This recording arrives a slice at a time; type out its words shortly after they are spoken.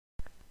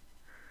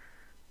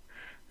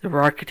The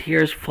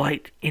Rocketeer's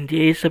Flight. In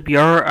days of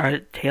yore a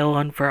tale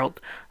unfurled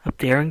of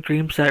daring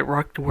dreams that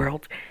rocked the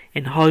world.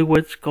 In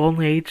Hollywood's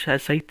golden age, a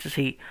sight to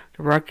see,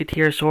 the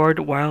Rocketeer soared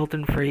wild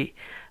and free.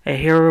 A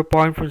hero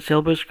born from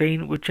silver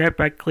screen with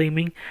jetpack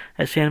gleaming,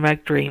 a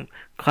cinematic dream.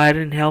 Clad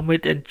in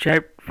helmet and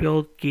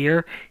jet-fueled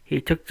gear, he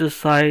took the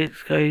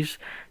skies,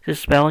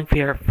 dispelling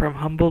fear. From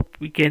humble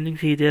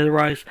beginnings he did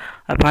arise,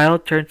 a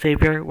pilot turned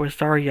savior with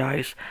starry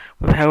eyes.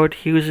 With Howard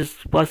Hughes'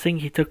 blessing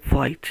he took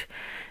flight.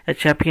 A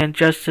champion of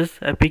justice,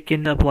 a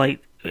beacon of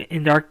light.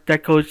 In dark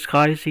decoed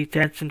skies he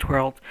danced and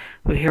twirled.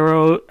 With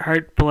hero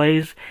heart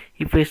blaze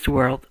he faced the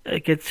world.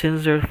 Against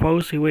sinister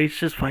foes he waged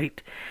his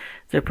fight,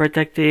 to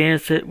protect the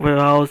innocent with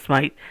all his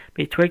might.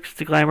 Betwixt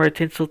the glamour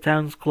tinsel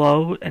towns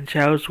glow, and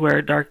shadows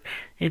where dark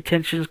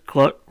intentions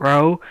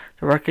grow,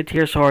 the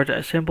Rocketeer soared,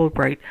 a symbol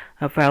bright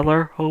of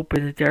valor, hope,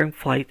 and a daring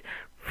flight.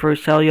 Through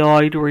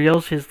celluloid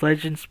reels his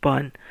legend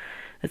spun,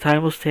 a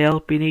timeless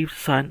tale beneath the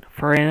sun.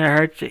 For in our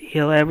hearts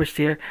he'll ever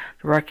steer,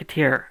 the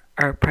Rocketeer,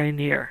 our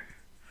pioneer.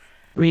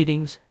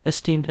 Greetings,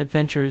 esteemed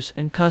adventurers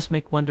and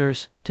cosmic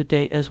wonders.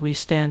 Today, as we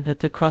stand at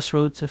the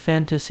crossroads of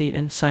fantasy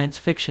and science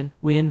fiction,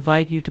 we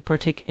invite you to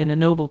partake in a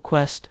noble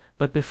quest.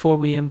 But before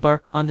we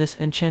embark on this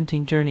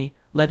enchanting journey,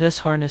 let us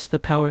harness the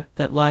power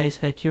that lies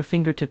at your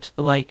fingertips.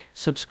 The like,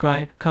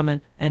 subscribe,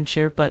 comment, and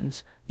share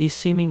buttons. These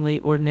seemingly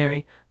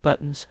ordinary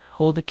buttons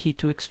hold the key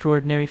to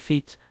extraordinary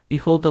feats.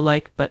 Behold the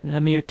like button, a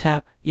mere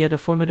tap, yet a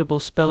formidable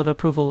spell of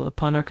approval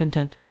upon our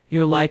content.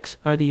 Your likes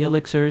are the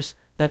elixirs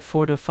that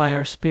fortify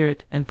our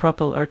spirit and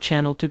propel our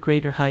channel to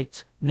greater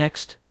heights.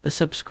 Next, the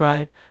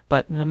subscribe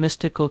button, a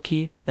mystical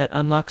key that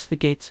unlocks the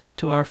gates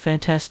to our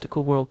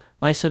fantastical world.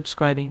 By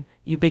subscribing,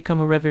 you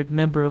become a revered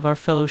member of our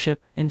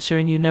fellowship,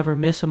 ensuring you never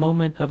miss a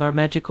moment of our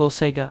magical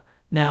saga.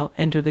 Now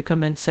enter the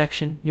comment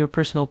section, your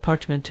personal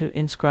parchment to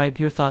inscribe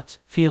your thoughts,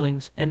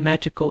 feelings, and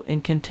magical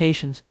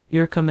incantations.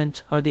 Your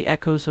comments are the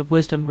echoes of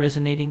wisdom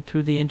resonating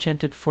through the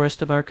enchanted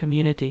forest of our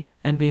community.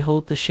 And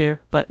behold the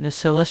share button, a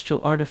celestial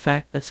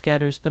artifact that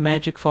scatters the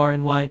magic far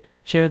and wide.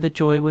 Share the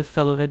joy with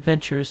fellow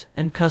adventurers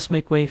and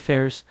cosmic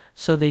wayfarers,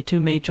 so they too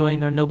may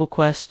join our noble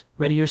quest.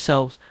 Ready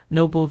yourselves,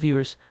 noble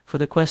viewers, for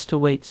the quest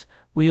awaits.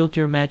 Wield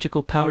your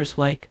magical powers,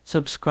 like,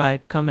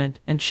 subscribe, comment,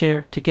 and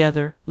share.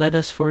 Together, let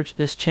us forge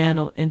this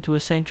channel into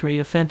a sanctuary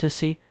of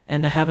fantasy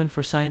and a haven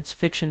for science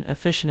fiction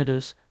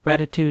aficionados.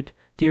 Gratitude,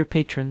 dear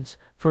patrons,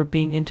 for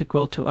being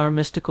integral to our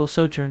mystical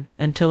sojourn.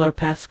 Until our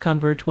paths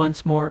converge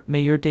once more,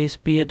 may your days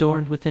be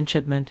adorned with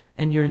enchantment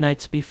and your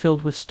nights be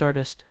filled with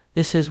stardust.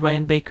 This is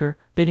Ryan Baker,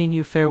 bidding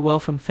you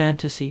farewell from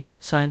fantasy,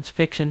 science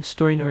fiction,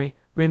 storynory.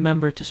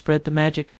 Remember to spread the magic